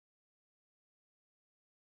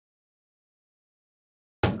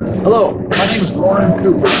Hello, my name is Lauren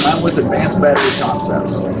Cooper and I'm with Advanced Battery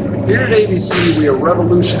Concepts. Here at ABC, we are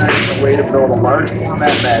revolutionizing the way to build a large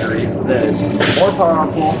format battery that is more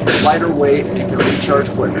powerful, lighter weight, and can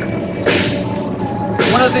recharge quicker.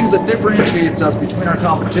 One of the things that differentiates us between our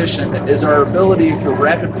competition is our ability for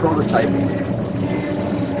rapid prototyping.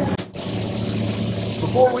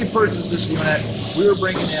 Before we purchased this unit, we were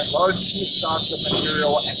bringing in large sheet stocks of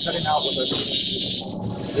material and cutting out with our CNC machine.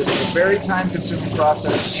 This is a very time-consuming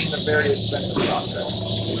process and a very expensive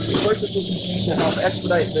process. We purchased this machine to help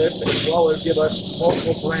expedite this as well as give us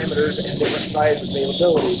multiple parameters and different size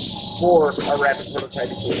availability for our rapid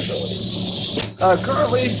prototyping capabilities.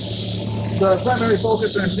 Currently, the primary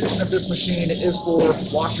focus or intention of this machine is for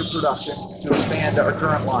washer production to expand our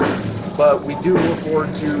current line. But we do look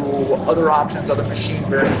forward to other options, other machine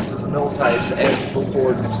variants, mill types as we move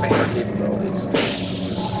forward and expand our capabilities.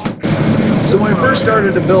 So when we first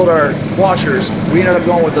started to build our washers, we ended up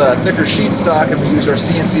going with a thicker sheet stock and we used our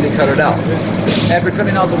CNC to cut it out. After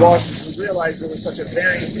cutting out the washers, we realized there was such a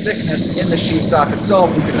varying thickness in the sheet stock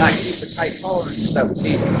itself, we could not keep the tight tolerances that was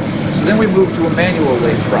needed. So then we moved to a manual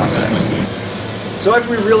lathe process. So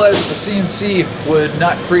after we realized that the CNC would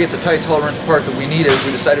not create the tight tolerance part that we needed,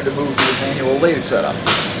 we decided to move to a manual lathe setup.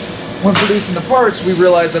 When producing the parts, we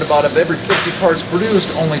realized that about of every 50 parts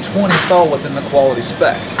produced, only 20 fell within the quality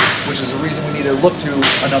spec, which is the reason we needed to look to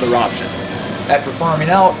another option. After farming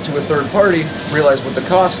out to a third party, realized with the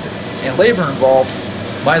cost and labor involved,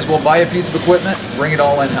 might as well buy a piece of equipment, bring it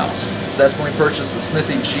all in-house. So that's when we purchased the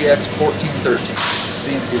Smithy GX1413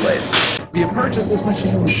 CNC lathe. We have purchased this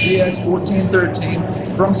machine, the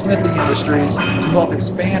GX1413, from Smithy Industries to help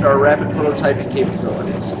expand our rapid prototyping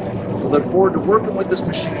capabilities. We look forward to working with this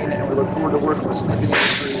machine and we look forward to working with Smithy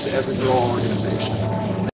Industries as we grow our organization.